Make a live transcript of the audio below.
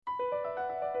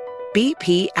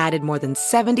BP added more than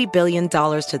 $70 billion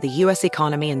to the U.S.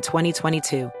 economy in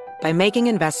 2022 by making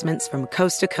investments from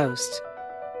coast to coast.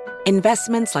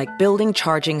 Investments like building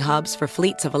charging hubs for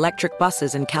fleets of electric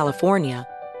buses in California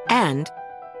and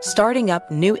starting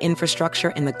up new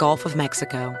infrastructure in the Gulf of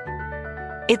Mexico.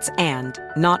 It's and,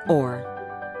 not or.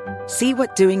 See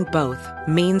what doing both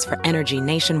means for energy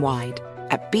nationwide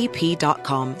at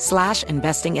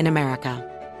bp.com/investing in America.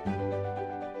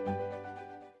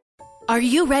 Are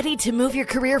you ready to move your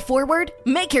career forward?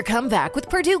 Make your comeback with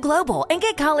Purdue Global and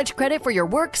get college credit for your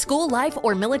work, school, life,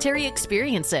 or military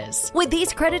experiences. With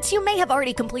these credits, you may have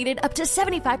already completed up to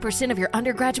 75% of your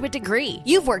undergraduate degree.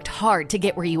 You've worked hard to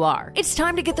get where you are. It's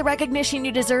time to get the recognition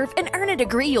you deserve and earn a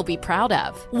degree you'll be proud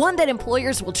of. One that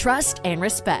employers will trust and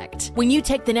respect. When you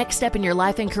take the next step in your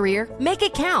life and career, make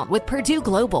it count with Purdue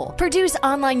Global, Purdue's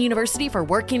online university for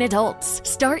working adults.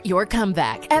 Start your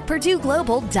comeback at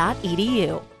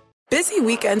purdueglobal.edu. Busy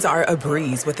weekends are a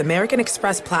breeze with American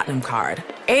Express Platinum Card.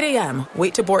 8 a.m.,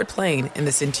 wait to board plane in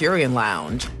the Centurion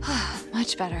Lounge.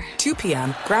 Much better. 2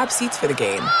 p.m., grab seats for the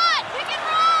game.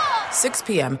 6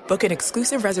 p.m., book an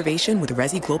exclusive reservation with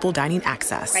Resi Global Dining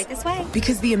Access. Right this way.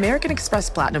 Because the American Express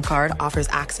Platinum Card offers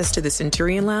access to the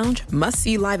Centurion Lounge,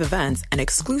 must-see live events, and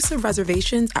exclusive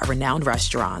reservations at renowned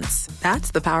restaurants.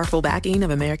 That's the powerful backing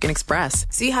of American Express.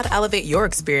 See how to elevate your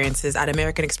experiences at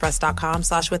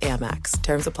americanexpress.com/with-Amex.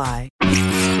 Terms apply.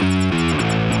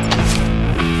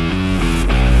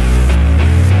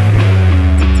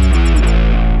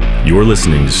 You're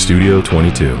listening to Studio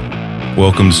 22.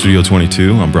 Welcome to Studio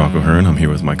 22. I'm Brock O'Hearn. I'm here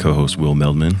with my co-host Will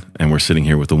Meldman, and we're sitting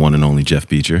here with the one and only Jeff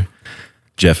Beecher.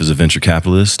 Jeff is a venture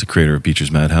capitalist, creator of Beecher's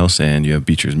Madhouse, and you have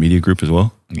Beecher's Media Group as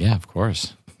well? Yeah, of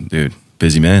course. Dude,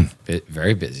 busy man.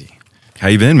 Very busy. How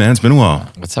you been, man? It's been a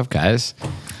while. What's up, guys?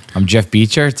 I'm Jeff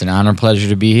Beecher. It's an honor and pleasure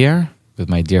to be here with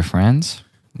my dear friends.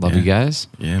 Love you guys.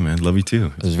 Yeah, man. Love you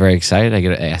too. I was very excited. I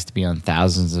got asked to be on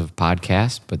thousands of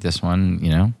podcasts, but this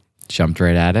one, jumped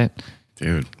right at it.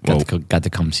 Dude, got to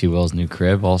come see Will's new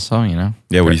crib also, Yeah,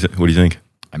 what do you think?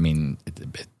 I mean,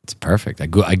 it's perfect. I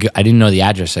didn't know the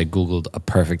address. I Googled a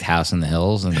perfect house in the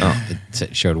hills, and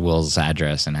it showed Will's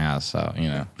address and house, so,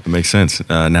 It makes sense.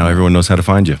 Now everyone knows how to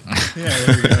find you. Yeah,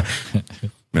 there we go.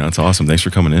 Man, that's awesome. Thanks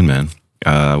for coming in, man.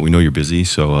 We know you're busy,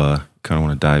 so kind of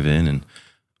want to dive in, and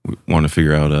we want to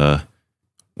figure out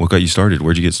what got you started.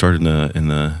 Where'd you get started in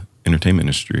the entertainment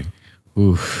industry?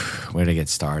 Ooh, where did I get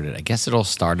started? I guess it all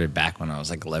started back when I was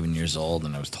like 11 years old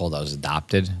and I was told I was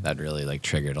adopted. That really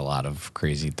triggered a lot of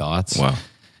crazy thoughts. Wow.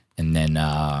 And then,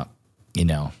 it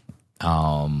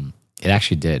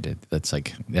actually did. That's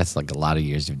like a lot of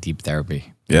years of deep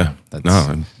therapy. Yeah.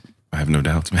 I have no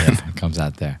doubts, man. Yeah, it comes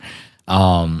out there.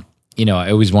 I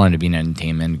always wanted to be in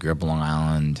entertainment. Grew up on Long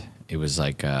Island. It was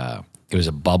like, it was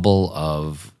a bubble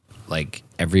of like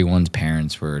everyone's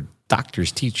parents were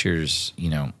doctors, teachers,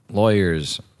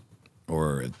 lawyers,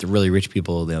 or the really rich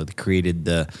people, they created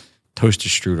the toaster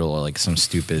strudel or like some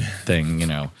stupid thing,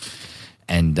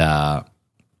 and so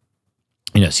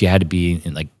you had to be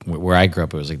in, like where I grew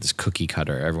up, it was like this cookie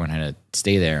cutter. Everyone had to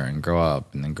stay there and grow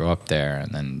up and then grow up there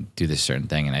and then do this certain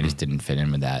thing, and I just didn't fit in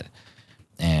with that.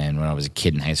 And when I was a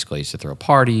kid in high school, I used to throw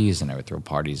parties, and I would throw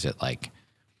parties at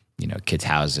kids'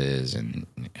 houses and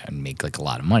make like a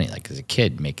lot of money. Like as a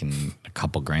kid, making a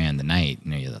couple grand a night,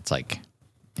 that's like,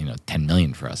 10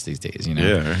 million for us these days,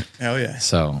 Yeah. Hell yeah.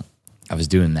 So I was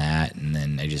doing that, and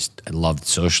then I loved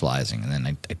socializing, and then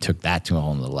I took that to a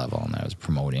whole nother level, and I was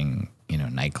promoting,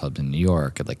 nightclubs in New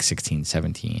York at like 16,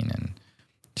 17, and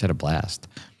just had a blast.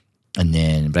 And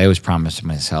then, but I always promised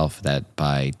myself that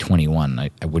by 21, I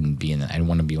wouldn't be I didn't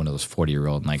want to be one of those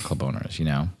 40-year-old nightclub owners,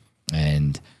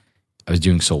 and I was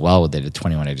doing so well with it at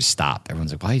 21, I just stopped.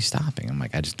 Everyone's like, why are you stopping? I'm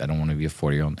like, I don't want to be a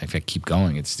 40-year-old. If I keep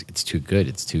going, it's too good.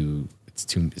 It's too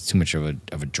much of a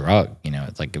drug.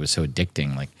 It's like, it was so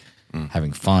addicting, like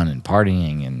having fun and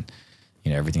partying and,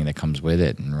 everything that comes with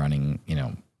it, and running,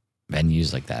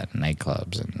 venues like that, and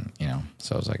nightclubs. And,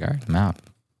 so I was like, all right, I'm out.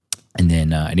 And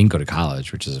then I didn't go to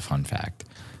college, which is a fun fact.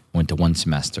 I went to one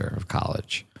semester of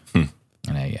college, and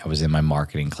I was in my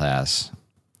marketing class,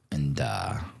 and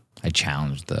I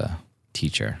challenged the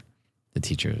teacher. The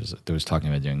teacher was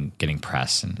talking about getting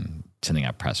press and sending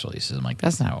out press releases. I'm like,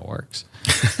 that's not how it works.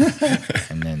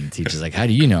 And then the teacher's like, how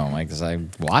do you know? I'm like, because I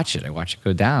watch it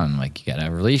go down. I'm like, you got to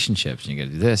have relationships, and you got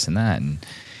to do this and that. And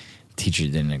the teacher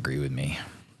didn't agree with me.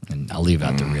 And I'll leave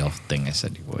out the real thing I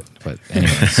said he would. But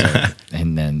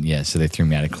anyway, so they threw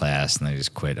me out of class, and I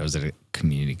just quit. I was at a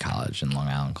community college in Long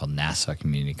Island called Nassau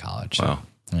Community College. Wow.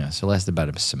 Yeah, so it lasted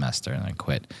about a semester, and I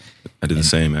quit. I did the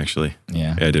same, actually.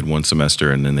 Yeah. I did one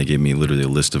semester, and then they gave me literally a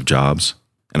list of jobs,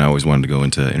 and I always wanted to go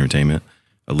into entertainment.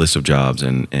 a list of jobs,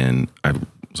 and I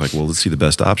was like, well, let's see the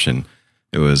best option.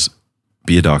 It was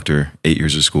be a doctor, 8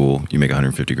 years of school, you make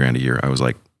 $150,000 a year. I was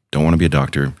like, don't want to be a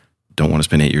doctor, don't want to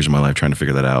spend 8 years of my life trying to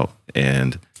figure that out,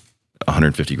 and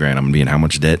 $150,000, I'm gonna be in how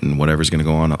much debt and whatever's gonna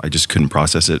go on. I just couldn't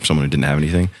process it for someone who didn't have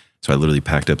anything. So I literally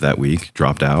packed up that week,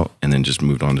 dropped out, and then just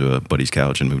moved onto a buddy's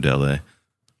couch and moved to LA.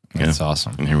 That's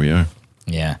awesome. And here we are.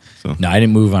 Yeah. So. No, I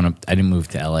didn't move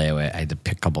to LA. I had to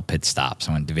pick a couple pit stops.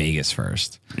 I went to Vegas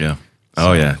first. Yeah.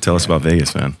 Oh yeah. Tell us about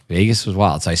Vegas, man. Vegas was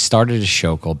wild. So I started a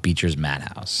show called Beecher's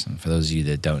Madhouse. And for those of you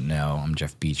that don't know, I'm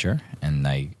Jeff Beecher, and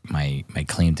my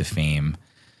claim to fame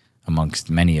amongst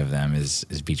many of them is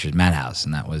Beecher's Madhouse.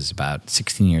 And that was about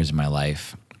 16 years of my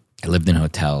life. I lived in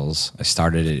hotels. I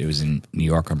started it was in New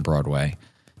York on Broadway.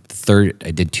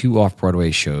 I did 2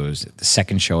 off-Broadway shows. The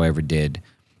second show I ever did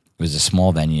was a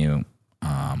small venue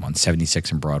on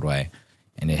 76 and Broadway,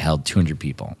 and it held 200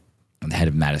 people. And the head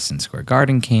of Madison Square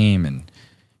Garden came and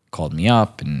called me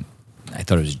up, and I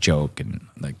thought it was a joke. And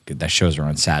like that shows are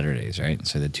on Saturdays, right?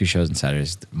 So the 2 shows on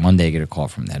Saturdays. Monday, I get a call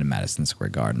from the head of Madison Square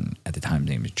Garden. At the time, his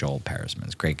name was Joel Perisman.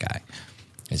 He's a great guy.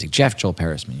 He's like, Jeff, Joel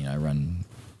Perisman. I run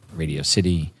Radio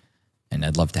City, and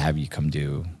I'd love to have you come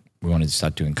do. We wanted to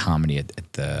start doing comedy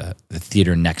at the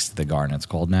theater next to the Garden. It's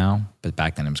called now, but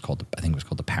back then I think it was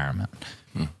called the Paramount.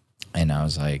 And I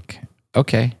was like,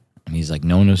 okay. And he's like,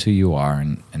 no one knows who you are,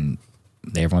 and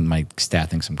everyone, my staff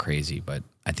thinks I'm crazy, but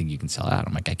I think you can sell out.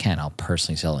 I'm like, I can. I'll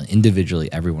personally sell it individually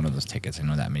every one of those tickets. I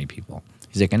know that many people.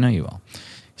 He's like, I know you will.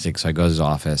 He's like, so I go to his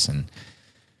office, and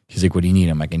he's like, what do you need?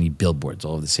 I'm like, I need billboards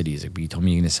all over the city. He's like, but you told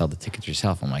me you're going to sell the tickets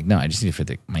yourself. I'm like, no, I just need it for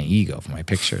my ego, for my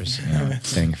pictures,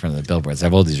 standing in front of the billboards. I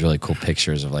have all these really cool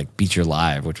pictures of like Beecher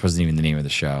Live, which wasn't even the name of the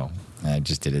show. And I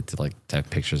just did it to have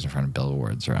pictures in front of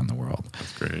billboards around the world.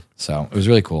 That's great. So it was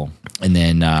really cool. And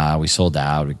then we sold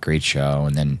out, a great show.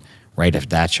 And then right after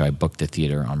that show, I booked a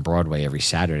theater on Broadway every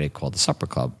Saturday called the Supper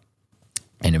Club.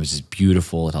 And it was just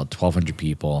beautiful. It held 1,200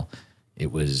 people.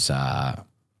 It was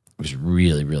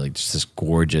really, really just this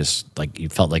gorgeous, like you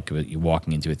felt like you're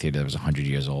walking into a theater that was 100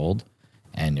 years old.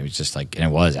 And it was just like, and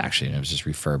it was actually, and it was just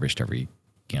refurbished every,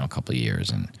 couple of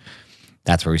years. And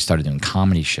that's where we started doing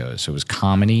comedy shows. So it was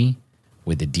comedy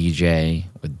with a DJ,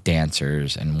 with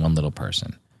dancers, and one little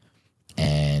person.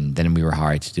 And then we were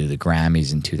hired to do the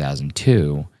Grammys in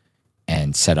 2002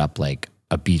 and set up like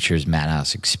a Beecher's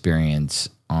Madhouse experience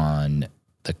on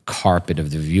the carpet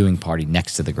of the viewing party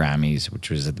next to the Grammys,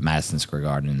 which was at the Madison Square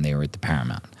Garden, and they were at the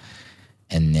Paramount.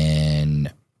 And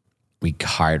then we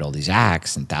hired all these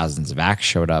acts, and thousands of acts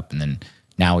showed up, and then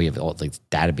now we have all like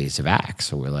database of acts.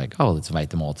 So we're like, oh, let's invite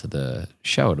them all to the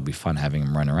show. It'll be fun having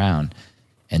them run around.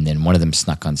 And then one of them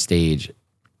snuck on stage.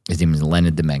 His name is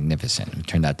Leonard the Magnificent, who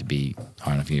turned out to be, I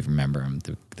don't know if you remember him,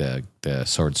 the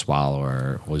sword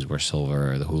swallower, always wear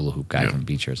silver, the hula hoop guy from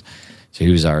Beecher's. So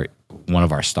he was one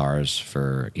of our stars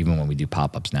for, even when we do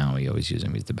pop-ups now, we always use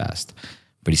him. He's the best.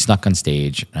 But he snuck on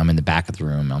stage. I'm in the back of the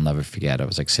room. I'll never forget. I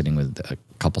was like sitting with a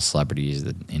couple celebrities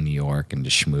in New York and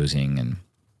just schmoozing. And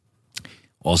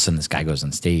all of a sudden this guy goes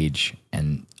on stage,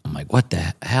 and I'm like, what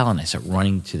the hell? And I start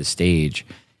running to the stage.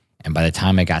 And by the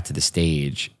time I got to the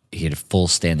stage, he had a full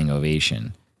standing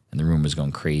ovation, and the room was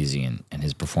going crazy, and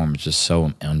his performance was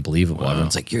so unbelievable. Wow.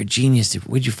 Everyone's like, you're a genius.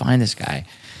 Where'd you find this guy?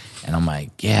 And I'm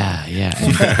like, yeah.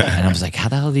 And I was like, how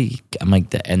the hell did he? I'm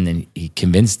like, and then he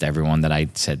convinced everyone that I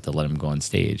said to let him go on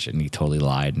stage, and he totally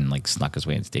lied and like snuck his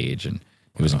way on stage, and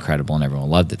it was incredible, and everyone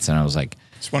loved it. So I was like,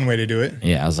 it's one way to do it.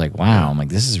 Yeah, I was like, wow. I'm like,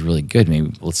 this is really good.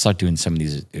 Maybe let's start doing some of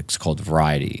these. It's called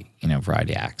variety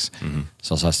acts. Mm-hmm.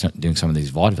 So I started doing some of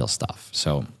these vaudeville stuff.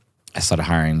 So I started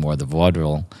hiring more of the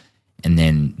vaudeville, and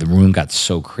then the room got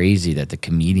so crazy that the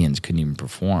comedians couldn't even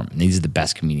perform. And these are the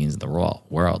best comedians in the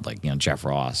world, like Jeff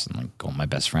Ross and like all my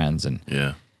best friends. And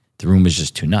the room was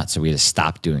just too nuts. So we had to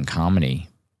stop doing comedy,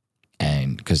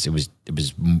 and because it was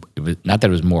not that it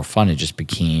was more fun, it just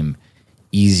became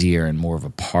easier and more of a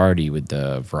party with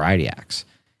the variety acts.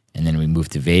 And then we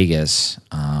moved to Vegas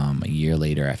a year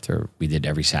later after we did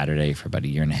every Saturday for about a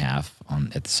year and a half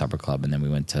at the Supper Club, and then we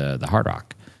went to the Hard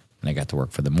Rock, and I got to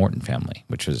work for the Morton family,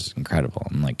 which was incredible.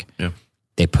 And like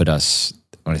they put us,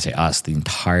 when I say us, the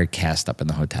entire cast up in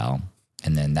the hotel,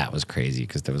 and then that was crazy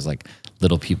because there was like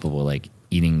little people were like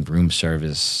eating room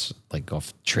service like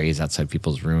off trays outside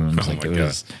people's rooms. Like it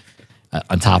was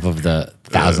on top of the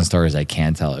 1,000 stories I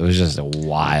can tell. It was just a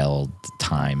wild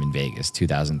time in Vegas,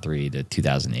 2003 to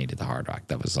 2008 at the Hard Rock.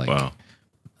 That was like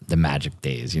the magic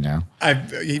days,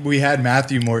 We had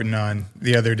Matthew Morton on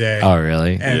the other day. Oh,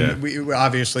 really? And we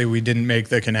obviously we didn't make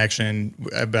the connection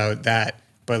about that,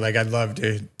 but like I'd love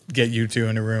to get you two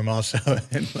in a room also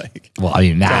and like. Well, I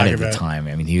mean, Matt talk at the about- time.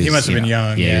 I mean, He must have been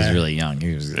young, Yeah, he yeah. was really young.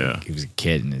 He was a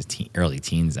kid in his early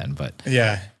teens then. But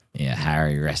Yeah. yeah,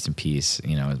 Harry, rest in peace.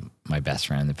 You know, my best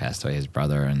friend that passed away, his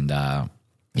brother, and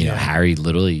you know, Harry.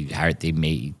 Literally,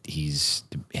 he's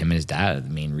him and his dad are the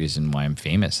main reason why I'm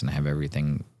famous and I have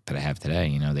everything that I have today.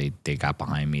 You know, they got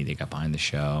behind me, they got behind the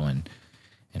show,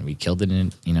 and we killed it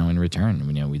in return.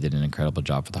 You know, we did an incredible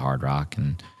job for the Hard Rock,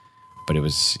 but it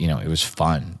was, you know, it was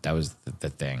fun. That was the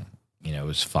thing. You know, it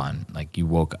was fun. Like you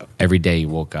woke up every day, you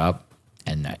woke up,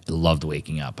 and I loved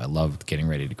waking up. I loved getting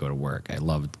ready to go to work. I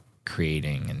loved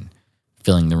creating and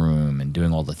filling the room and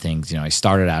doing all the things. You know, I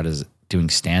started out as doing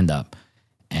stand up,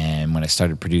 and when I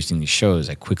started producing these shows,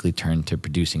 I quickly turned to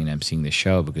producing and emceeing the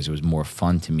show because it was more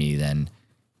fun to me than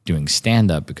doing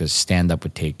stand-up, because stand-up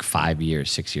would take 5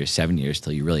 years, 6 years, 7 years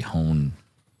till you really hone,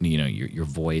 you know, your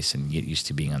voice and get used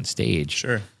to being on stage.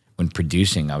 Sure. When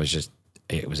producing,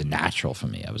 it was a natural for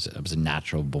me. I was a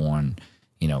natural born,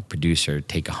 you know, producer,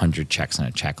 take 100 checks on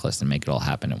a checklist and make it all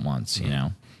happen at once, you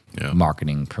know? Yeah.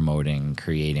 Marketing, promoting,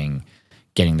 creating,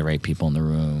 getting the right people in the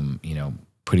room, you know,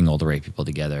 putting all the right people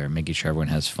together, making sure everyone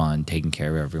has fun, taking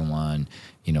care of everyone,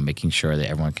 you know, making sure that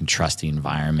everyone can trust the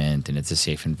environment and it's a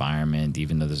safe environment,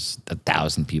 even though there's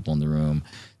 1,000 people in the room,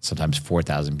 sometimes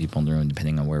 4,000 people in the room,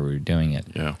 depending on where we were doing it.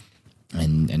 Yeah.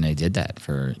 And I did that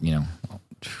for, you know,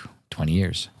 20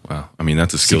 years. Wow. I mean,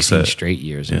 that's a skill 16 set. straight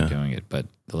years Yeah. of doing it. But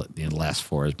the last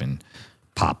 4 has been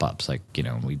pop-ups. Like, you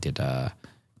know, we did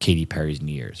Katy Perry's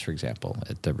New Year's, for example,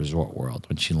 at the Resort World.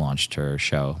 When she launched her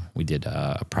show, we did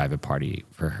a private party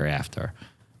for her after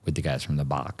with the guys from The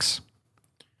Box.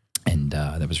 And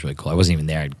that was really cool. I wasn't even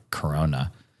there at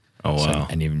Corona. Oh, So wow. I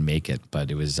didn't even make it, but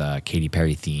it was Katy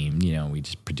Perry themed. You know, we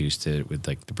just produced it with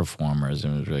like the performers,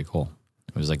 and it was really cool.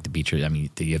 It was like the Beacher. I mean,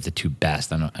 you have the 2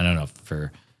 best. I don't know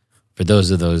for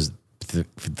those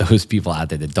people out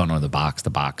there that don't know The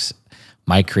Box.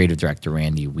 My creative director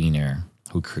Randy Weiner,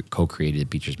 who co-created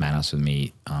Beecher's Madhouse with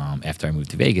me, after I moved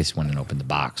to Vegas, went and opened The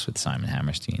Box with Simon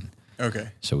Hammerstein. Okay.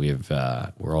 So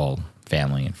we're all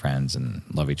family and friends and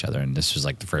love each other. And this was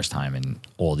like the first time in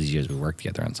all these years we worked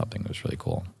together on something. It was really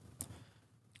cool.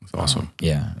 That's awesome.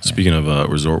 Yeah. Speaking of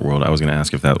Resort World, I was going to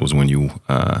ask if that was when you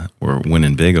were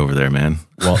winning big over there, man.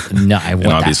 Well, no, I won.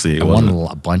 obviously it I won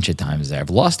wasn't. a bunch of times there.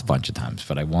 I've lost a bunch of times,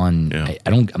 but I won. Yeah.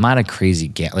 I'm not a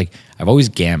crazy like I've always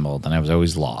gambled and I was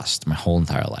always lost my whole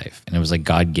entire life, and it was like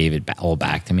God gave it all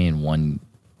back to me in one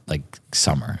like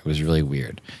summer. It was really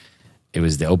weird. It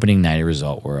was the opening night of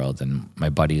Resort World, and my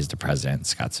buddy is the president,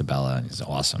 Scott Sabella. He's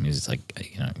awesome. He's like,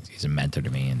 you know, he's a mentor to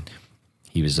me, and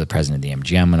he was the president of the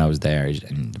MGM when I was there,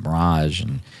 and the Mirage,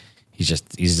 and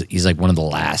he's like one of the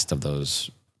last of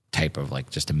those type of like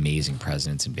just amazing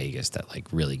presidents in Vegas that like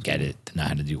really get it, that know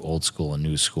how to do old school and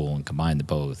new school and combine the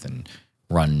both and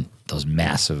run those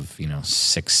massive, you know,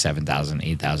 6,000, 7,000,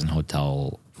 8,000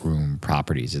 hotel room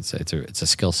properties. It's a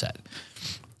skill set.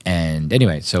 And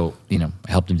anyway, so, you know,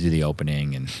 I helped him do the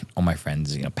opening, and all my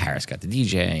friends, you know, Paris got the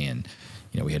DJ, and,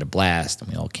 you know, we had a blast,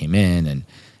 and we all came in, and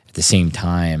at the same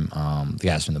time, the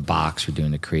guys from The Box were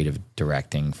doing the creative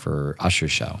directing for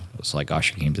Usher's show. It was like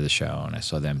Usher came to the show, and I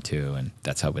saw them too, and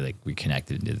that's how we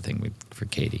connected and did the thing for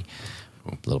Katie.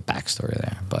 A little backstory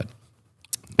there, but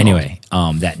anyway,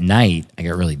 that night I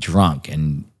got really drunk,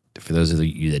 and for those of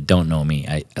you that don't know me,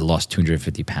 I lost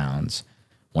 250 pounds.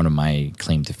 One of my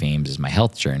claim to fame is my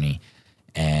health journey,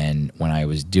 and when I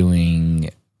was doing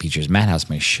Beecher's Madhouse,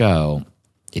 my show,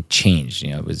 it changed.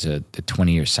 You know, it was a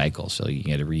 20-year cycle, so you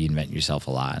got to reinvent yourself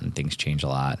a lot, and things change a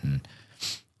lot. And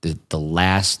the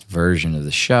last version of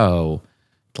the show,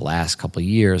 the last couple of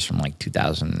years, from like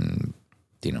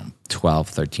 2012,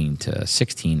 13 to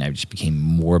 16, I just became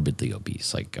morbidly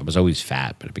obese. Like I was always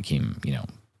fat, but it became, you know,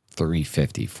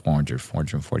 350, 400,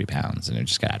 440 pounds, and it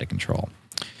just got out of control.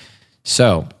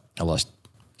 So I lost,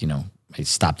 you know, I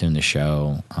stopped doing the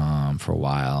show for a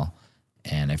while,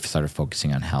 and I started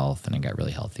focusing on health, and I got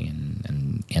really healthy,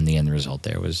 and the end result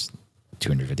there was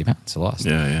 250 pounds I lost.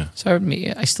 Yeah. So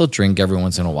I still drink every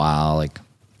once in a while, like,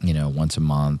 you know, once a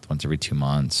month, once every 2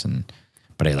 months,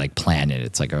 but I like plan it.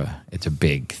 It's like it's a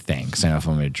big thing, because I know if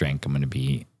I'm going to drink, I'm going to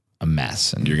be a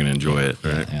mess, and You're going to enjoy it,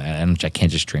 right? I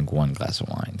can't just drink one glass of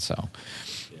wine. So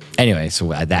anyway, so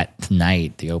that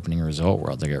night, the opening of Resort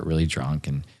World, I got really drunk,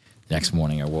 and the next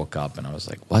morning I woke up and I was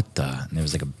like, what the? And there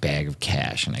was like a bag of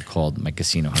cash, and I called my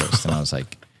casino host and I was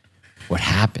like, what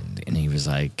happened? And he's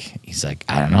like,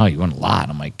 I don't know, you won a lot.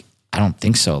 I'm like, I don't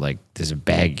think so. Like, there's a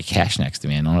bag of cash next to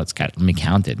me. I know it's got, let me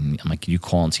count it. And I'm like, can you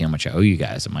call and see how much I owe you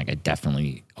guys? I'm like, I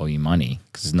definitely owe you money,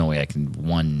 because there's no way I can,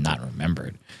 not remember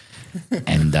it.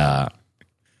 And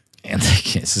And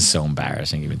like, this is so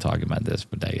embarrassing even talking about this,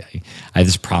 but I have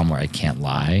this problem where I can't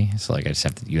lie. So like I just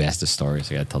have to, you ask the story,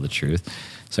 so I got to tell the truth.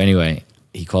 So anyway,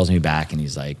 he calls me back and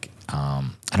he's like, I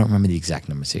don't remember the exact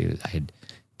number. Say I had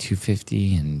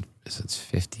 250 and so it's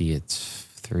 50, it's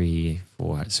 3,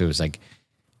 4. So it was like,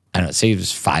 I don't know, say it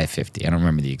was 550. I don't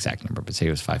remember the exact number, but say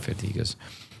it was 550. He goes,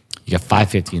 you got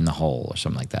 550 in the hole or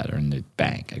something like that, or in the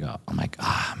bank. I'm like,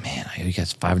 man, I owe you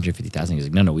guys 550,000. He's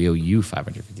like, no, we owe you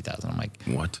 550,000. I'm like,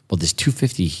 What? Well, there's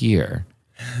 250 here,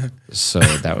 so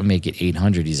that would make it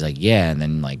 800. He's like, yeah, and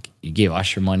then like you gave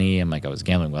Usher money. I'm like, I was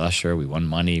gambling with Usher. We won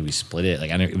money. We split it.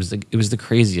 Like it was the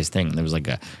craziest thing. There was like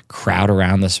a crowd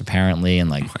around us apparently, and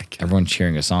like everyone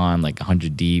cheering us on, like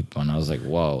 100 deep. And I was like,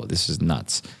 whoa, this is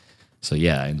nuts. So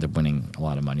yeah, I ended up winning a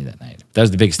lot of money that night. That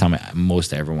was the biggest time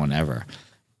most I ever won ever.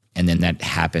 And then that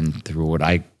happened through what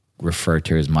I refer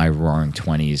to as my roaring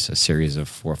 20s, a series of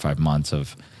 4 or 5 months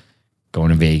of going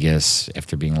to Vegas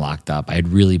after being locked up. I had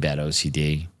really bad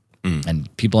OCD. And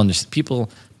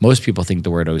most people think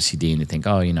the word OCD and they think,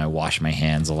 oh, I wash my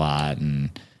hands a lot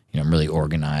and, I'm really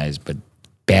organized. But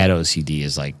bad OCD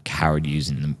is like Howard Hughes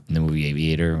in the movie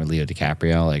Aviator with Leo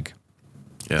DiCaprio. Like,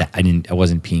 Yeah. I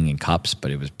wasn't peeing in cups,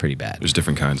 but it was pretty bad. There's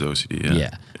different kinds of OCD.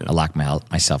 Yeah. I locked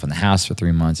myself in the house for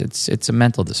 3 months. It's a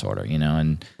mental disorder,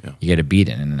 and you got to beat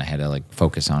it. And I had to like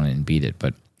focus on it and beat it.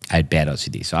 But I had bad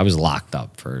OCD, so I was locked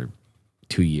up for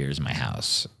 2 years in my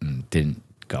house and didn't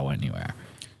go anywhere.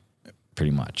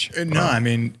 Pretty much. No, I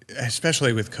mean,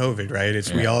 especially with COVID,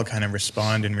 right? We all kind of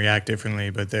respond and react differently.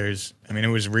 But it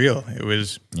was real. It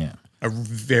was a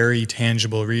very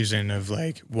tangible reason of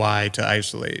like why to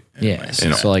isolate. Yeah.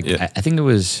 I think it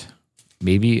was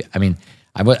maybe, I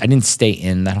didn't stay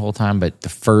in that whole time, but the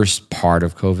first part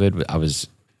of COVID, I was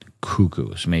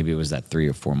cuckoo. So maybe it was that 3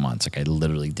 or 4 months. Like I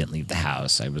literally didn't leave the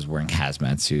house. I was wearing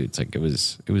hazmat suits. Like I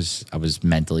was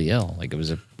mentally ill. Like it was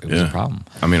a problem.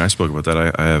 I spoke about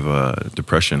that. I have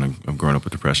depression. I've grown up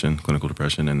with depression, clinical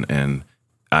depression, and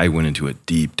I went into a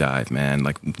deep dive, man.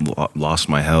 Like lost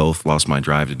my health, lost my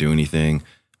drive to do anything.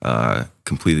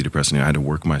 Completely depressing. I had to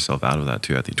work myself out of that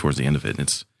too. I think towards the end of it, and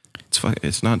it's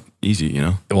not easy,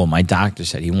 Well, my doctor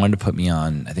said he wanted to put me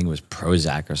on, I think it was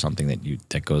Prozac or something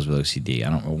that goes with OCD. I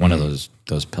don't know, one of those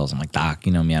pills. I'm like, Doc,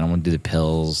 me, I don't want to do the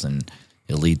pills and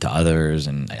it'll lead to others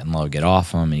and I'll get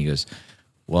off them. And he goes,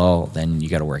 well, then you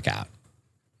got to work out.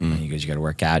 And he goes, you got to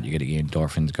work out, you got to get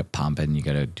endorphins, got pumping, you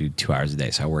got to do 2 hours a day.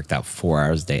 So I worked out 4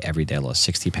 hours a day every day. I lost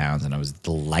 60 pounds and I was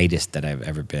the lightest that I've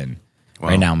ever been. Wow.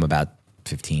 Right now I'm about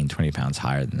 15, 20 pounds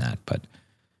higher than that. But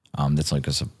that's like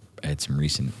because I had some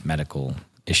recent medical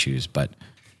issues, but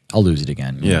I'll lose it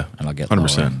again. Yeah, and I'll get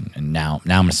 100%. lower. And now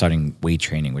I'm starting weight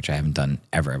training, which I haven't done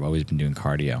ever. I've always been doing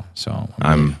cardio, so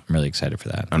I'm really excited for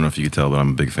that. I don't know if you could tell, but I'm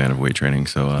a big fan of weight training.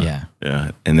 So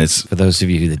yeah. And it's for those of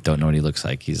you that don't know what he looks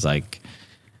like. He's like,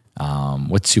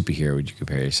 what superhero would you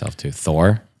compare yourself to?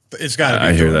 Thor. It's got to be.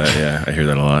 I hear that. Yeah, I hear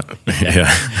that a lot. Yeah,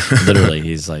 literally,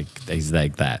 he's like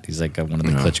that. He's like one of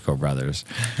the Klitschko brothers.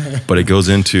 But it goes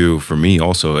into, for me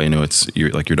also, it's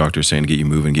like your doctor's saying to get you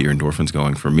moving, get your endorphins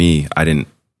going. For me, I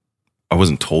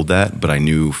wasn't told that, but I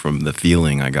knew from the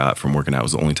feeling I got from working out. It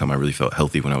was the only time I really felt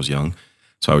healthy when I was young.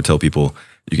 So I would tell people,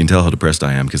 you can tell how depressed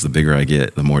I am because the bigger I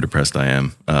get, the more depressed I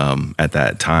am at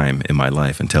that time in my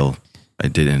life until I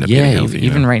did end up getting healthy.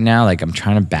 Even right now, like I'm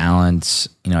trying to balance,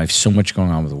 I have so much going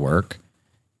on with work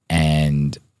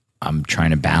and I'm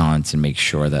trying to balance and make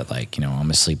sure that like,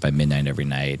 I'm asleep by midnight every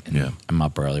night and I'm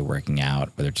up early working out,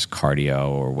 whether it's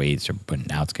cardio or weights but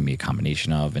now it's going to be a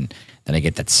combination of, and then I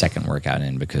get that second workout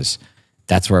in because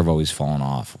that's where I've always fallen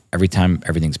off. Every time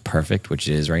everything's perfect, which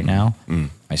it is right now,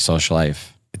 my social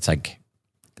life, it's like,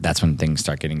 that's when things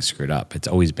start getting screwed up. It's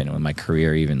always been with my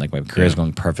career, even like my career is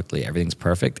going perfectly. Everything's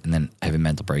perfect. And then I have a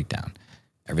mental breakdown.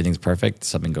 Everything's perfect.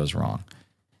 Something goes wrong.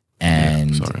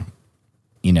 And,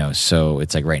 so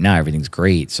it's like right now, everything's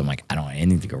great. So I'm like, I don't want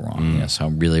anything to go wrong. So I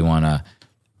really want to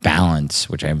balance,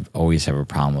 which I always have a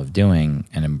problem of doing.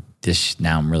 And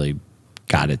I'm really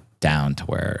got it down to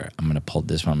where I'm going to pull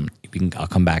this one. I'll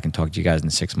come back and talk to you guys in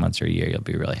 6 months or a year. You'll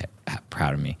be really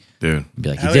proud of me. Dude. Be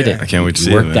like, he did it. I can't wait to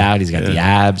see it. He it, worked out. He's got the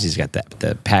abs. He's got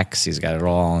the pecs. He's got it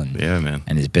all. And, man.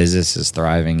 And his business is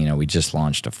thriving. We just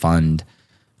launched a fund.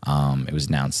 It was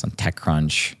announced on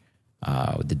TechCrunch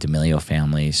with the D'Amelio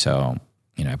family. So,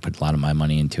 I put a lot of my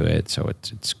money into it. So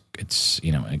it's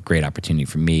a great opportunity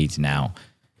for me to now,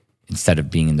 instead of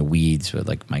being in the weeds with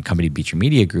like my company, Beecher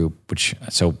Media Group,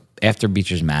 so after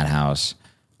Beecher's Madhouse,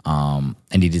 I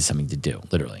needed something to do,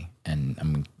 literally. And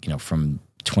I'm, from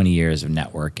 20 years of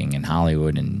networking in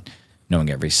Hollywood and knowing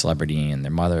every celebrity and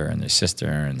their mother and their sister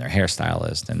and their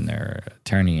hairstylist and their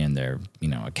attorney and their,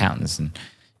 accountants. And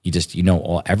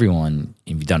everyone,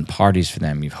 you've done parties for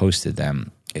them, you've hosted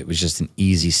them. It was just an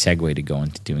easy segue to go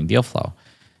into doing deal flow.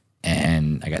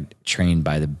 And I got trained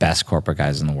by the best corporate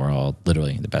guys in the world,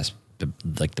 literally the best.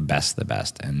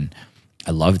 And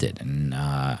I loved it. And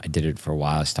I did it for a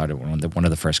while. I started one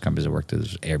of the first companies I worked with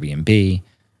was Airbnb.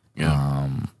 Yeah.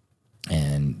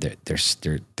 And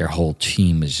their whole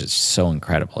team is just so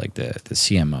incredible. Like the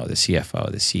CMO, the CFO,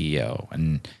 the CEO.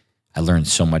 And I learned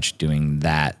so much doing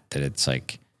that it's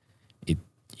like,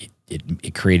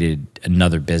 it created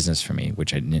another business for me,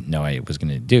 which I didn't know I was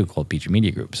going to do, called Beecher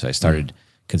Media Group. So I started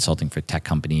consulting for tech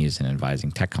companies and advising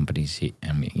tech companies.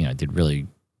 And I did really,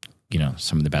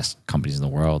 some of the best companies in the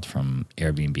world, from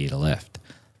Airbnb to Lyft.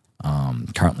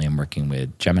 Currently, I'm working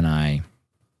with Gemini,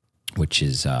 which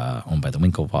is owned by the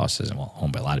Winklevosses, and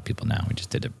owned by a lot of people now. We just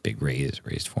did a big raised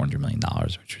 $400 million,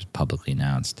 which was publicly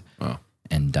announced. Wow.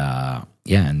 And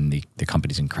and the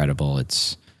company's incredible.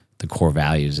 It's the core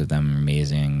values of them are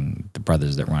amazing. The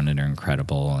brothers that run it are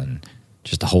incredible, and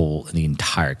just the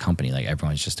entire company. Like,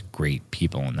 everyone's just great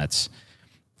people, and that's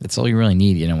all you really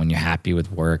need. When you're happy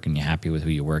with work and you're happy with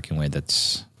who you're working with,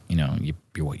 that's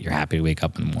you're happy to wake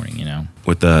up in the morning.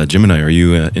 With Gemini, are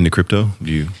you into crypto?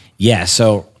 Do you? Yeah.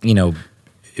 So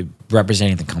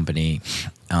representing the company,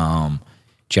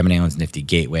 Gemini owns Nifty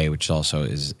Gateway, which also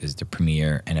is the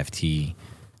premier NFT.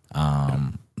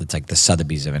 It's like the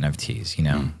Sotheby's of NFTs.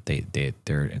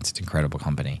 It's an incredible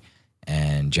company,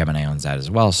 and Gemini owns that as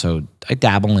well. So I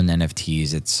dabble in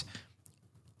NFTs.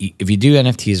 If you do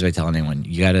NFTs, I tell anyone,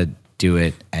 you got to do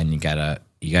it, and you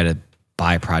gotta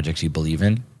buy projects you believe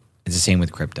in. It's the same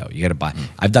with crypto. You got to buy.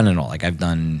 I've done it all. Like, I've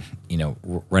done,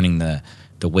 running the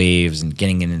waves and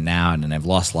getting in and out, and I've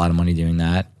lost a lot of money doing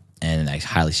that. And I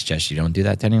highly suggest you don't do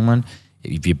that to anyone.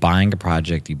 If you're buying a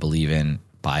project you believe in,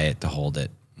 buy it to hold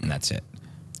it, and that's it.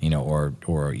 Or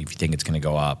if you think it's going to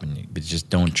go up, but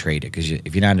just don't trade it, because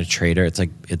if you're not a trader, it's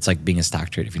like being a stock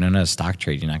trader. If you're not a stock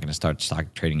trader, you're not going to start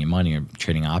stock trading your money or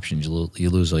trading options. You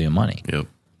lose all your money. Yep.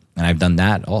 And I've done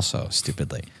that also,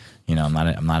 stupidly. I'm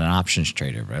not an options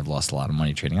trader, but I've lost a lot of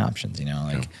money trading options.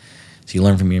 So you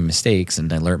learn from your mistakes,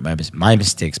 and I learned my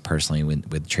mistakes personally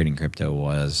with trading crypto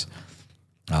was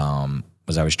I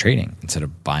was trading instead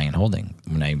of buying and holding.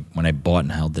 When I bought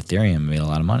and held Ethereum, I made a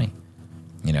lot of money.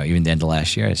 Even the end of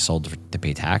last year, I sold to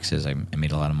pay taxes. I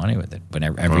made a lot of money with it. But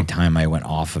every time I went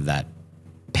off of that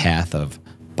path of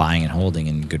buying and holding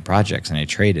in good projects and I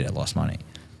traded, I lost money.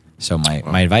 So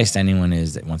my advice to anyone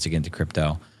is that, once again, to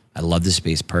crypto, I love the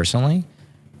space personally.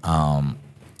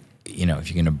 If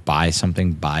you're going to buy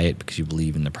something, buy it because you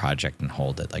believe in the project and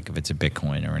hold it. Like, if it's a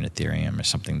Bitcoin or an Ethereum or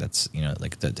something that's,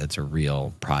 that's a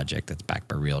real project that's backed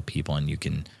by real people, and you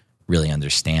can really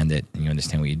understand it and you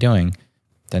understand what you're doing,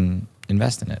 then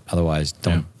invest in it. Otherwise,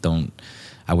 don't.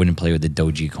 I wouldn't play with the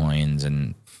Doji coins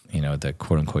and the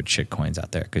quote unquote shit coins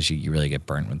out there, because you really get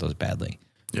burnt with those badly.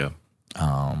 Yeah.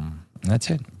 And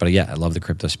that's it. But yeah, I love the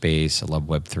crypto space. I love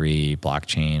Web3,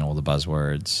 blockchain, all the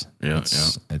buzzwords. Yeah,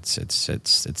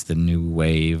 it's the new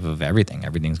wave of everything.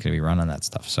 Everything's going to be run on that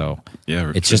stuff. So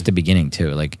it's just the beginning too.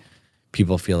 Like,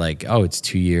 people feel like, oh, it's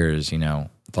 2 years. The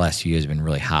last 2 years have been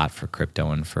really hot for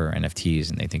crypto and for NFTs,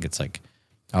 and they think it's like,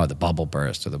 oh, the bubble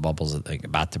burst, or the bubble's like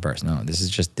about to burst. No, this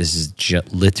is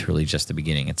literally just the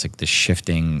beginning. It's like the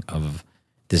shifting of,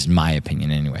 this is my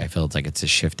opinion anyway. I feel it's like it's a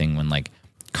shifting when, like,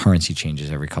 currency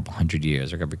changes every couple hundred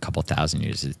years or every couple thousand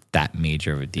years. It's that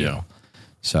major of a deal. Yeah.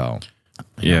 So,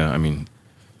 I mean,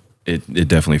 it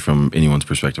definitely, from anyone's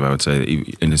perspective, I would say,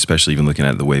 and especially even looking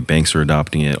at the way banks are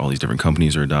adopting it, all these different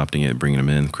companies are adopting it, bringing them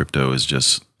in. Crypto is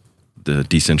just the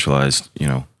decentralized,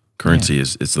 currency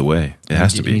is the way. It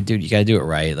has to be. Dude, you got to do it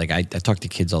right. Like, I talk to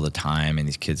kids all the time, and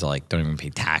these kids are like, don't even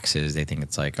pay taxes. They think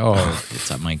it's like,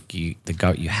 it's like, you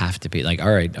have to pay. Like,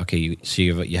 all right, okay, you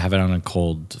have it on a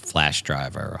cold flash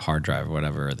drive or a hard drive or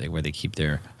whatever, where they keep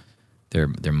their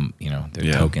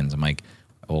tokens. I'm like,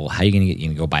 well, how are you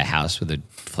gonna go buy a house with a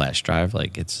flash drive?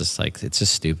 Like, it's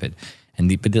just stupid.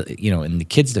 And in the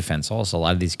kids' defense, also, a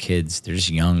lot of these kids, they're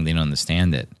just young, they don't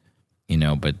understand it.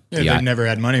 But they've never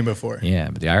had money before. Yeah,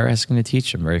 but the IRS is going to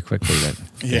teach them very quickly that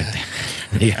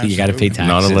you got to pay taxes.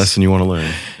 Not a lesson you want to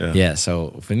learn. Yeah.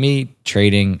 So for me,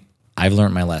 trading, I've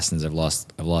learned my lessons. I've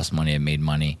lost money. I've made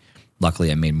money.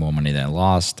 Luckily, I made more money than I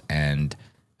lost, and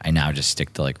I now just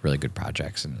stick to, like, really good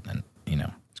projects, and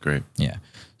it's great. Yeah.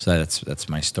 So that's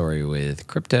my story with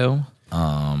crypto.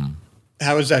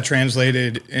 How is that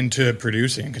translated into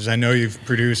producing? Because I know you've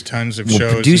produced tons of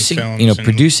shows producing, and films.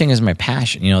 Producing is my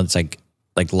passion. It's like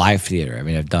live theater. I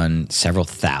mean, I've done several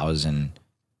thousand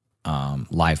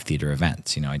live theater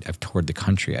events. I've toured the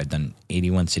country. I've done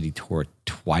 81 city tour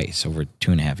twice over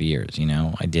 2.5 years.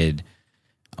 I did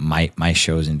my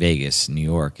shows in Vegas, New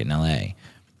York, and LA.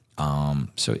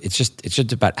 So it's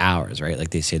just about hours, right? Like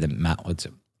they say that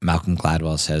Malcolm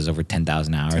Gladwell says over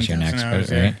 10,000 hours. You're an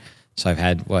expert, right? Yeah. So I've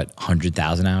had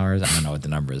 100,000 hours. I don't know what the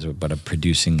number is, but of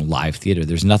producing live theater.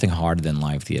 There's nothing harder than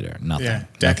live theater. Nothing. Yeah,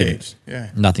 decades.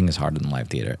 Nothing is harder than live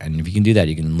theater. And if you can do that,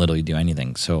 you can literally do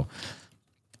anything. So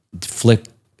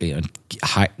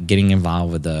getting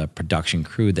involved with a production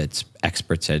crew that's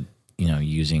experts at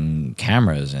using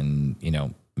cameras and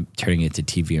turning it to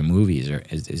TV or movies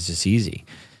is just easy.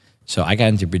 So I got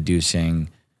into producing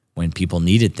when people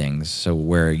needed things. So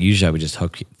where usually I would just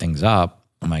hook things up,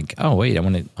 I'm like, oh wait,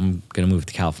 I'm gonna move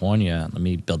to California. Let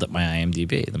me build up my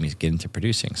IMDb. Let me get into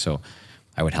producing. So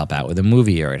I would help out with a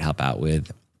movie, or I'd help out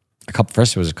with a couple.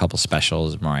 First, there was a couple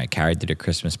specials. Mariah Carey did a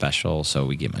Christmas special, so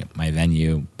we get my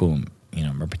venue. Boom,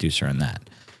 I'm a producer on that.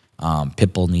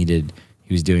 Pitbull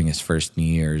he was doing his first New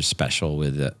Year's special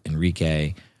with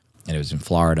Enrique, and it was in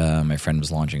Florida. My friend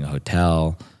was launching a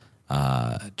hotel,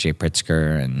 Jay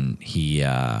Pritzker, and he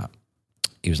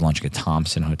was launching a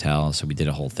Thompson hotel. So we did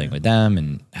a whole thing with them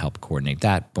and helped coordinate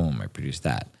that. Boom, I produced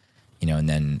that. And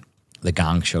then the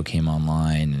Gong Show came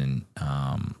online, and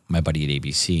my buddy at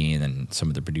ABC, and then some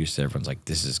of the producers, everyone's like,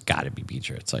 this has got to be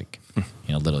Beecher. It's like,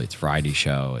 literally it's a variety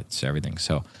show. It's everything.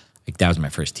 So that was my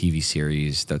first TV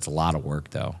series. That's a lot of work,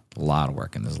 though. A lot of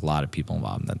work, and there's a lot of people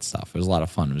involved in that stuff. It was a lot of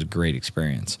fun. It was a great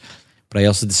experience. But I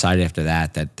also decided after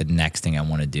that the next thing I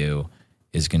want to do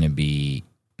is going to be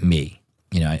me.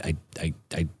 I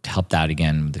helped out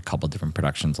again with a couple of different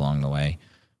productions along the way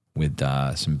with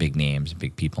some big names,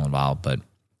 big people involved. But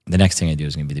the next thing I do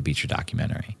is going to be the Beecher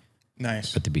documentary.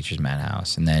 Nice. With the Beecher's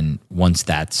Madhouse. And then once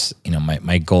that's,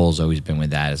 my goal has always been with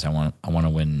that is I want to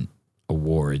win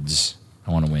awards.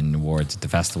 I want to win awards at the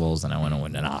festivals, and I want to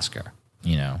win an Oscar.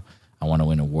 I want to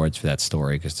win awards for that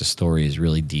story because the story is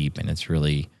really deep, and it's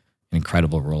really an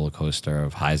incredible roller coaster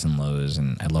of highs and lows,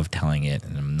 and I love telling it,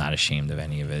 and I'm not ashamed of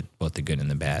any of it, both the good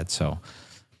and the bad. So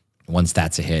once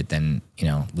that's a hit, then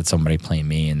let somebody play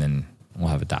me, and then we'll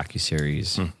have a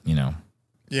docuseries.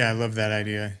 Yeah, I love that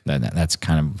idea.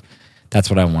 That's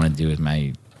what I want to do with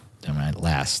my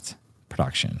last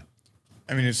production.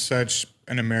 I mean, it's such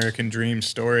an American dream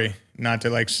story. Not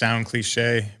to sound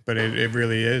cliche, but it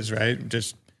really is, right?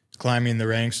 Just climbing the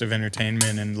ranks of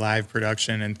entertainment and live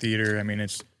production and theater. I mean,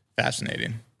 it's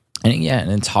fascinating.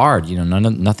 And it's hard,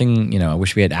 nothing, I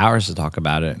wish we had hours to talk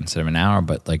about it instead of an hour,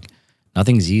 but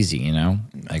nothing's easy,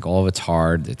 all of it's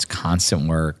hard. It's constant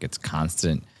work. It's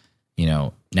constant,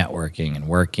 networking and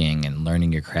working and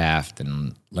learning your craft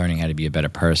and learning how to be a better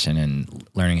person and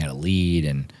learning how to lead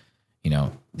and,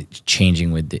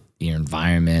 changing with your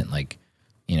environment. Let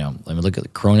me look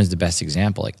at Corona's the best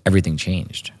example. Everything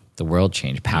changed. The world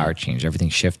changed. Power changed. Everything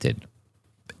shifted.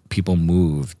 People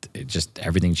moved.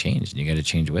 Everything changed, and you got to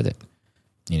change with it.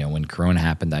 When Corona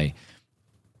happened, I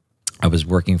was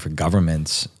working for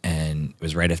governments, and it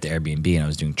was right after Airbnb, and I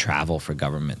was doing travel for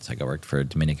governments. I worked for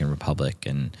Dominican Republic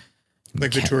and the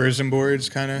tourism boards,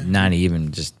 kind of. Not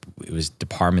even just. It was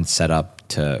departments set up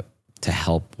to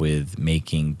help with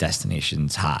making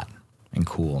destinations hot and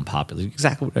cool and popular.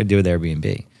 Exactly what I did with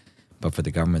Airbnb, but for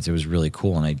the governments, it was really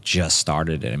cool, and I just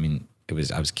started it. I mean, I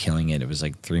was killing it. It was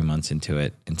 3 months into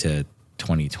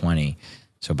 2020,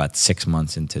 so about 6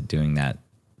 months into doing that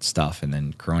stuff, and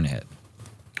then Corona hit.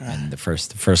 And the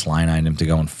first line item to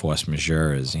go in force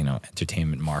majeure is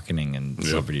entertainment marketing and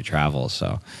celebrity travel.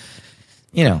 So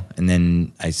and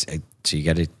then so you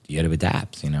got to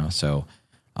adapt. So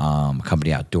a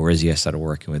company Outdoorsy I started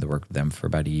working with. I worked with them for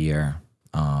about a year.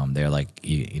 They're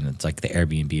it's like the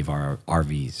Airbnb of our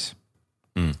RVs.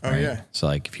 Right? Oh yeah. So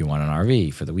if you want an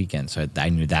RV for the weekend, so I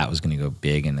knew that was going to go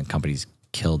big, and the company's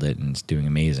killed it and it's doing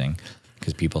amazing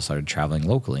because people started traveling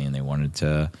locally and they wanted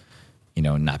to,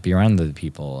 not be around the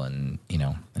people, and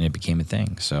and it became a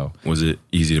thing. So was it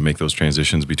easy to make those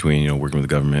transitions between working with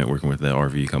the government, working with the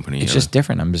RV company? It's just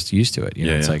different. I'm just used to it.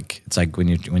 It's like when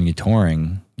you're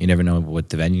touring, you never know what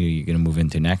the venue you're going to move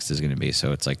into next is going to be.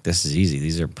 So it's this is easy.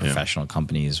 These are professional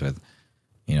companies with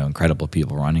incredible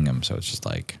people running them. So it's just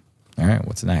all right,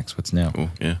 what's next? What's new? Cool.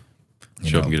 Yeah,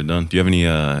 show up and get it done. Do you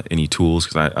have any tools?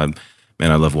 Because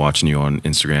I love watching you on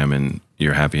Instagram and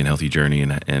your happy and healthy journey,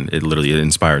 and it literally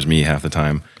inspires me half the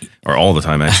time, or all the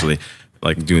time actually.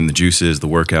 Doing the juices, the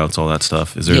workouts, all that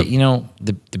stuff. Is there?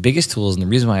 The biggest tools, and the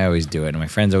reason why I always do it, and my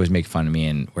friends always make fun of me,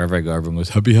 and wherever I go, everyone goes,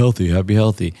 happy, healthy, happy,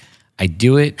 healthy. I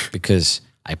do it because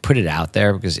I put it out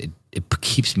there because it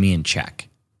keeps me in check,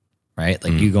 right?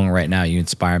 You going right now, you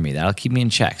inspire me. That'll keep me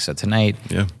in check. So tonight,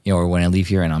 or when I leave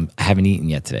here and I haven't eaten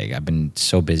yet today, I've been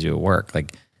so busy with work.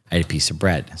 I had a piece of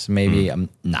bread. So maybe I'm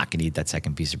not going to eat that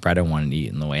second piece of bread I wanted to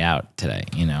eat on the way out today,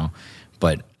 you know?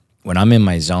 But when I'm in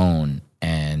my zone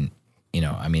and, you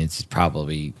know, I mean, it's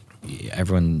probably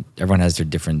everyone has their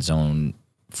different zone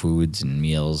foods and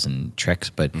meals and tricks,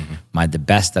 but the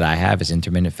best that I have is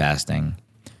intermittent fasting.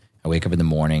 I wake up in the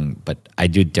morning, but I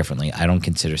do it differently. I don't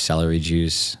consider celery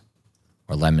juice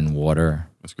or lemon water.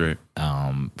 That's great.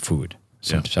 Food.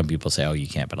 Some people say, oh, you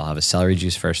can't, but I'll have a celery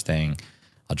juice first thing.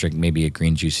 I'll drink maybe a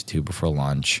green juice or two before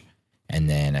lunch. And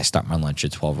then I start my lunch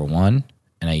at 12 or 1,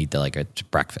 and I eat it's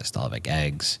breakfast. I'll have like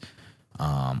eggs.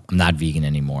 I'm not vegan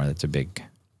anymore. That's a big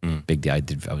deal.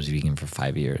 I was vegan for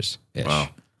 5 years. Wow.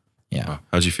 Yeah. Wow.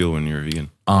 How'd you feel when you were vegan?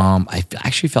 I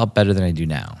actually felt better than I do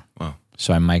now. Wow.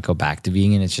 So I might go back to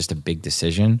vegan. It's just a big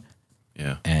decision.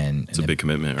 Yeah. And it's a big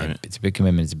commitment, right? It's a big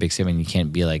commitment. It's a big statement. You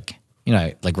can't be like, you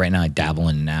know, like right now I dabble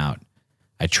in and out.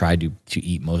 I try to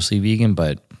eat mostly vegan,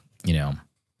 but, you know,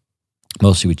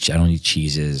 mostly I don't eat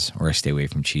cheeses, or I stay away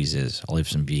from cheeses. I'll leave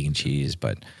some vegan cheese.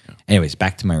 But anyways,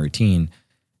 back to my routine.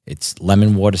 It's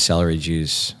lemon water, celery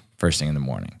juice first thing in the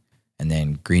morning, and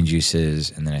then green juices,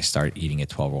 and then I start eating at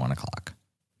 12 or 1 o'clock.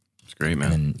 It's great,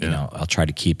 man. And then, you know, I'll try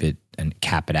to keep it and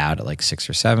cap it out at like 6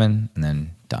 or 7, and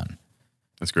then done.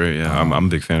 That's great. Yeah, I'm a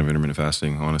big fan of intermittent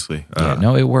fasting, honestly.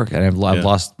 No, it worked. And I've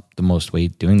lost the most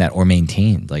weight doing that, or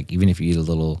maintained. Like, even if you eat a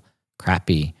little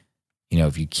crappy, you know,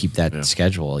 if you keep that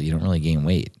schedule, you don't really gain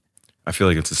weight. I feel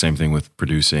like it's the same thing with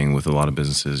producing with a lot of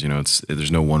businesses. You know,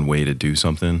 there's no one way to do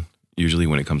something. Usually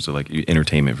when it comes to like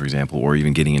entertainment, for example, or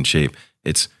even getting in shape,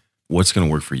 it's what's going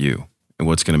to work for you and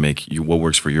what's going to make you, what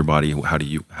works for your body. How do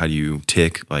you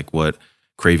tick? Like, what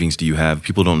cravings do you have?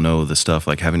 People don't know the stuff.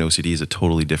 Like, having OCD is a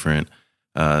totally different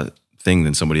thing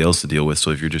than somebody else to deal with.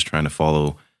 So if you're just trying to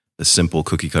follow the simple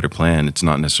cookie cutter plan, it's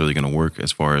not necessarily going to work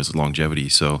as far as longevity.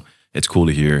 So it's cool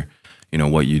to hear, you know,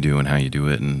 what you do and how you do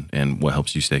it, and what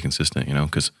helps you stay consistent, you know,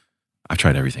 because I've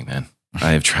tried everything, man.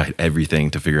 I have tried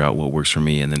everything to figure out what works for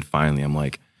me. And then finally I'm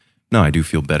like, no, I do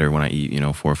feel better when I eat, you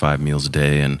know, 4 or 5 meals a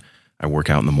day, and I work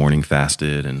out in the morning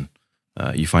fasted, and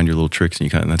you find your little tricks, and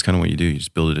that's kind of what you do. You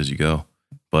just build it as you go.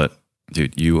 But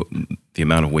dude, the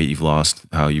amount of weight you've lost,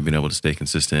 how you've been able to stay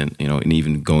consistent, you know, and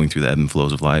even going through the ebb and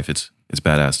flows of life, it's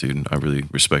badass, dude. I really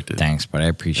respect it. Thanks, but I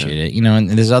appreciate it. You know, and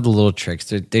there's other little tricks.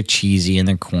 They're cheesy and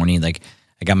they're corny. Like,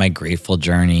 I got my Grateful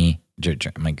Journal.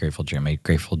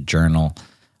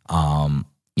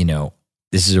 You know,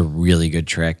 this is a really good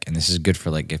trick, and this is good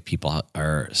for like if people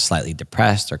are slightly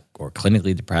depressed or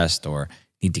clinically depressed or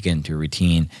need to get into a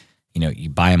routine. You know, you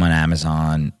buy them on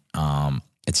Amazon.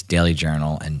 It's a daily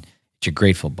journal, and it's your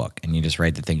grateful book, and you just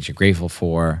write the things you're grateful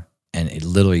for, and it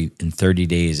literally in 30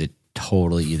 days it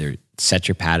totally either sets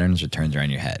your patterns or turns around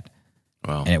your head.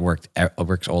 Wow. And it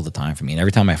works all the time for me. And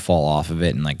every time I fall off of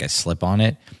it and like I slip on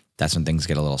it, that's when things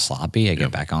get a little sloppy. I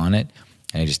get back on it,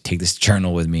 and I just take this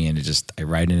journal with me, and I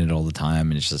write in it all the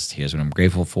time. And it's just, here's what I'm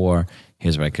grateful for.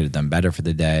 Here's what I could have done better for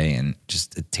the day. And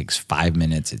just, it takes 5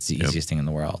 minutes. It's the easiest thing in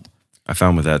the world. I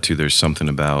found with that too, there's something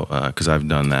about, because I've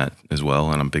done that as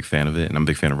well, and I'm a big fan of it, and I'm a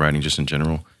big fan of writing just in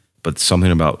general, but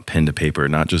something about pen to paper,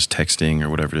 not just texting or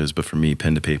whatever it is, but for me,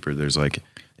 pen to paper, there's like,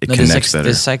 connects better.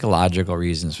 There's psychological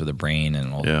reasons for the brain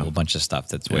and a whole bunch of stuff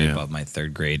that's way above my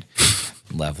 3rd grade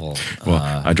level. Well,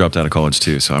 I dropped out of college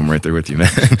too, so I'm right there with you, man.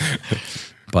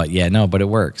 But it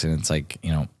works. And it's like,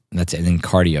 you know, and then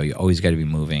cardio, you always got to be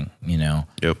moving, you know.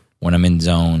 Yep. When I'm in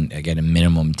zone, I get a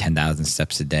minimum 10,000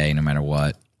 steps a day, no matter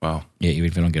what. Wow. Yeah, even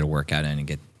if I don't get a workout in, and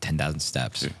get 10,000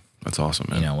 steps. Dude, that's awesome,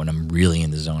 man. You know, when I'm really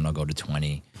in the zone, I'll go to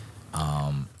 20.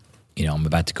 You know, I'm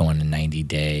about to go on a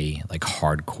 90-day, like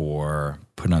hardcore,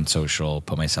 put on social,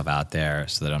 put myself out there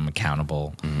so that I'm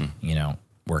accountable, you know,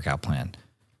 workout plan.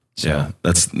 So, yeah,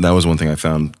 that was one thing I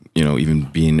found, you know, even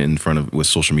being in front of with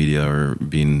social media or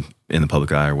being in the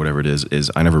public eye or whatever it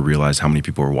is I never realized how many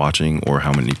people are watching or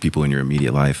how many people in your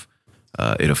immediate life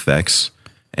it affects,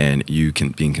 and you can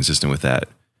being consistent with that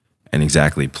and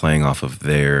exactly playing off of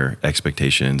their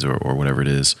expectations or whatever it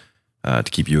is to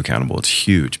keep you accountable. It's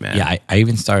huge, man. Yeah, I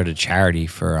even started a charity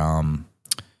for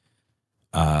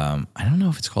I don't know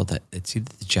if it's called that. It's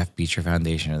either the Jeff Beecher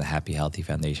Foundation or the Happy Healthy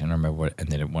Foundation. I don't remember what, and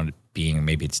then it wanted being,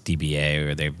 maybe it's DBA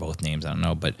or they have both names. I don't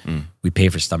know, but we pay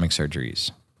for stomach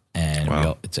surgeries,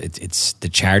 and it's the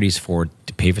charities to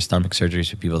pay for stomach surgeries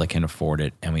for people that can afford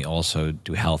it, and we also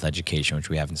do health education, which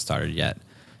we haven't started yet.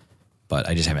 But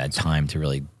I just haven't had time to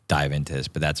really dive into this.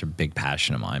 But that's a big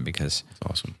passion of mine because it's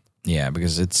awesome. Yeah,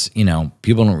 because it's, you know,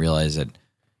 people don't realize that.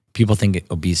 People think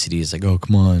obesity is like, oh,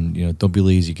 come on, you know, don't be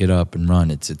lazy, get up and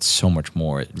run. It's so much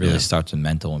more. It really starts with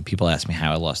mental. When people ask me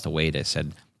how I lost the weight, I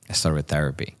said I started with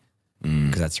therapy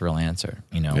because that's the real answer.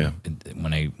 You know,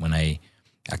 when I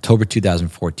October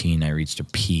 2014, I reached a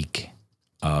peak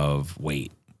of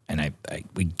weight, and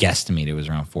we guesstimated it was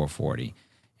around 440.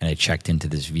 And I checked into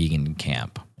this vegan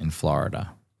camp in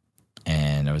Florida,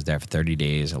 and I was there for 30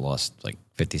 days. I lost like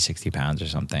 50, 60 pounds or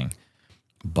something.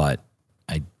 But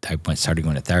I started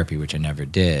going to therapy, which I never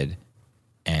did.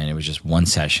 And it was just one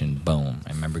session, boom.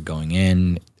 I remember going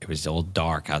in, it was all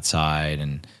dark outside,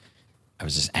 and I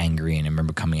was just angry. And I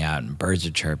remember coming out, and birds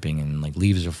are chirping, and like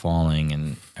leaves are falling,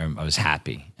 and I was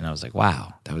happy. And I was like,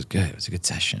 wow, that was good. It was a good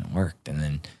session. It worked. And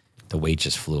then the weight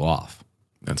just flew off.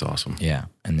 That's awesome. Yeah.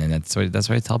 And then that's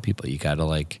what I tell people. You got to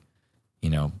like,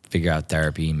 figure out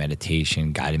therapy,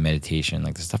 meditation, guided meditation.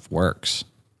 Like, this stuff works.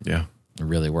 Yeah. It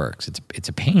really works. It's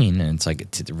a pain, and it's like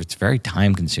it's very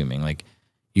time consuming. Like,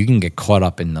 you can get caught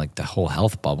up in like the whole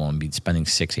health bubble and be spending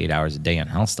 6-8 hours a day on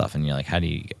health stuff, and you're like, how do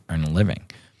you earn a living?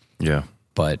 Yeah.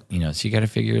 But so you got to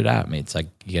figure it out. I mean, it's like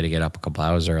you got to get up a couple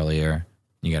hours earlier.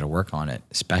 You got to work on it,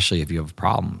 especially if you have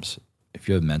problems. If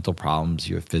you have mental problems,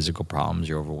 you have physical problems,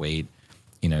 you're overweight.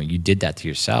 You did that to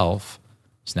yourself,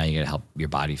 so now you got to help your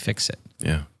body fix it.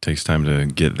 Yeah, it takes time to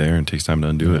get there and takes time to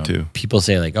undo it too. People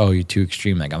say like, oh, you're too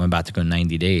extreme. Like, I'm about to go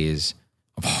 90 days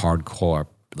of hardcore,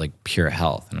 like pure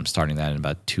health. And I'm starting that in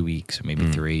about 2 weeks, or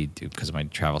maybe 3 because of my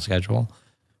travel schedule.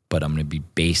 But I'm going to be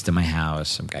based in my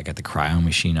house. I got the cryo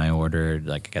machine I ordered.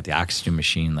 Like, I got the oxygen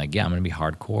machine. Like, yeah, I'm going to be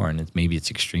hardcore. And maybe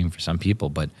it's extreme for some people,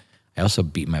 but I also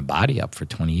beat my body up for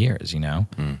 20 years,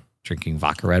 drinking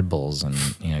vodka Red Bulls and,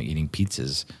 eating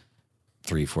pizzas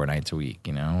 3-4 nights a week.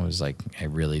 It was like, I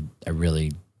really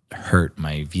hurt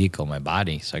my vehicle, my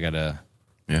body. So I got to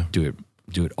do it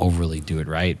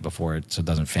right before so it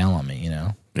doesn't fail on me,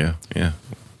 Yeah. Yeah.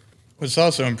 What's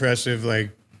also impressive,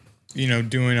 like,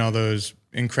 doing all those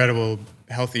incredible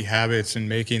healthy habits and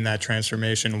making that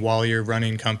transformation while you're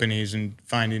running companies and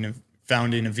founding a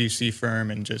VC firm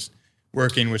and just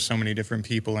working with so many different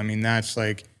people. I mean, that's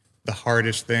like the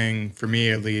hardest thing for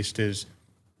me, at least, is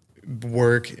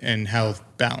work and health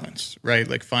balance, right?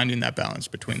 Like finding that balance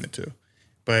between the two.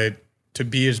 But to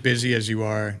be as busy as you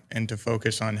are and to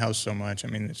focus on health so much, I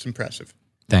mean, it's impressive.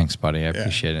 Thanks, buddy. I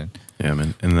appreciate it. Yeah,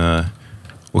 man. And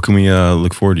what can we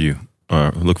look forward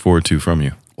to from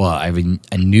you? Well, I have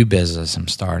a new business I'm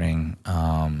starting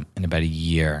in about a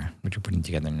year, which we're putting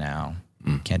together now.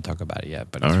 Can't talk about it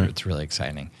yet, but it's really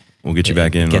exciting. We'll get you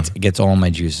back in. It gets all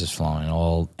my juices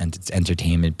flowing. And it's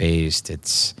entertainment based.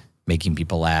 It's making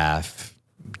people laugh,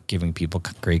 giving people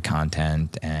great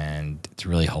content, and it's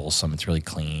really wholesome. It's really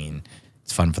clean.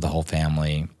 It's fun for the whole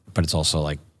family, but it's also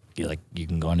like you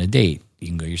can go on a date. You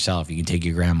can go yourself. You can take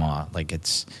your grandma. Like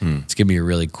it's gonna be a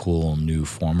really cool new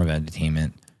form of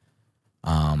entertainment.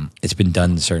 It's been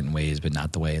done in certain ways, but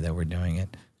not the way that we're doing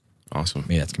it. Awesome.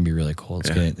 Yeah, it's gonna be really cool. It's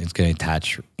gonna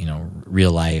attach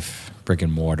real life brick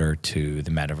and mortar to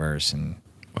the metaverse, and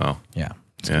wow. Yeah.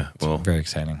 Well, very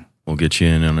exciting. We'll get you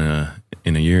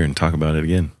in a year and talk about it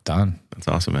again. Done. That's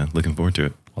awesome, man. Looking forward to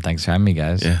it. Well, thanks for having me,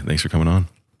 guys. Yeah, thanks for coming on.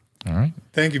 All right.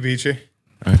 Thank you, Beecher.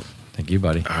 All right. Thank you,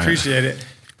 buddy. All right. Appreciate it.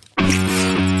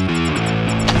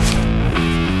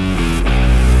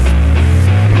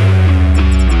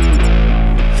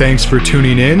 Thanks for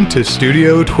tuning in to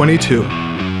Studio 22.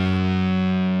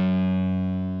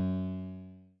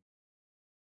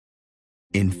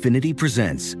 Infiniti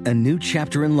presents a new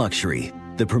chapter in luxury,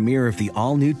 the premiere of the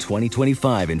all-new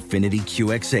 2025 Infiniti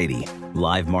QX80,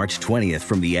 live March 20th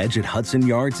from the Edge at Hudson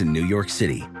Yards in New York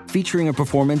City, featuring a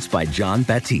performance by Jon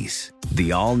Batiste.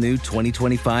 The all-new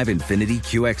 2025 Infiniti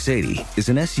QX80 is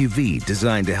an SUV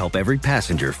designed to help every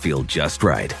passenger feel just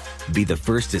right. Be the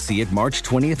first to see it March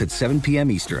 20th at 7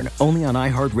 p.m. Eastern, only on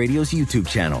iHeartRadio's YouTube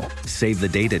channel. Save the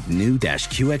date at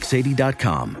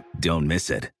new-QX80.com. Don't miss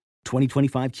it.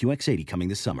 2025 QX80 coming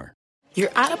this summer. You're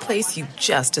at a place you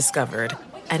just discovered.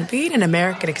 And being an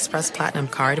American Express Platinum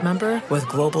card member with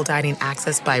Global Dining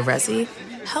Access by Resy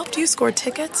helped you score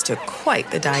tickets to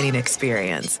quite the dining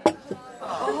experience.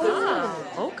 Oh,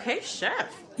 okay,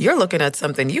 chef. You're looking at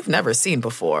something you've never seen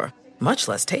before, much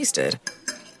less tasted.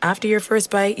 After your first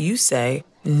bite, you say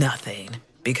nothing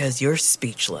because you're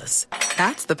speechless.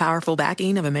 That's the powerful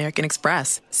backing of American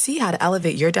Express. See how to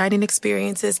elevate your dining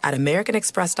experiences at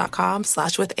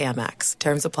americanexpress.com/withAmex.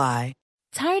 Terms apply.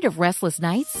 Tired of restless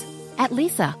nights? At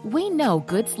Leesa, we know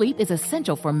good sleep is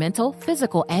essential for mental,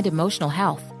 physical, and emotional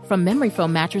health. From memory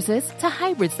foam mattresses to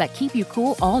hybrids that keep you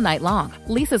cool all night long,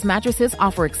 Leesa's mattresses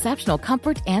offer exceptional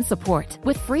comfort and support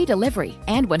with free delivery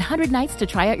and 100 nights to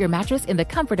try out your mattress in the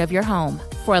comfort of your home.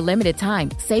 For a limited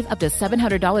time, save up to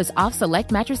 $700 off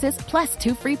select mattresses plus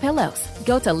 2 free pillows.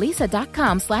 Go to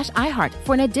leesa.com/iHeart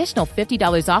for an additional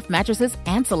 $50 off mattresses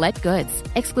and select goods.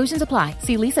 Exclusions apply.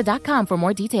 See leesa.com for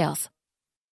more details.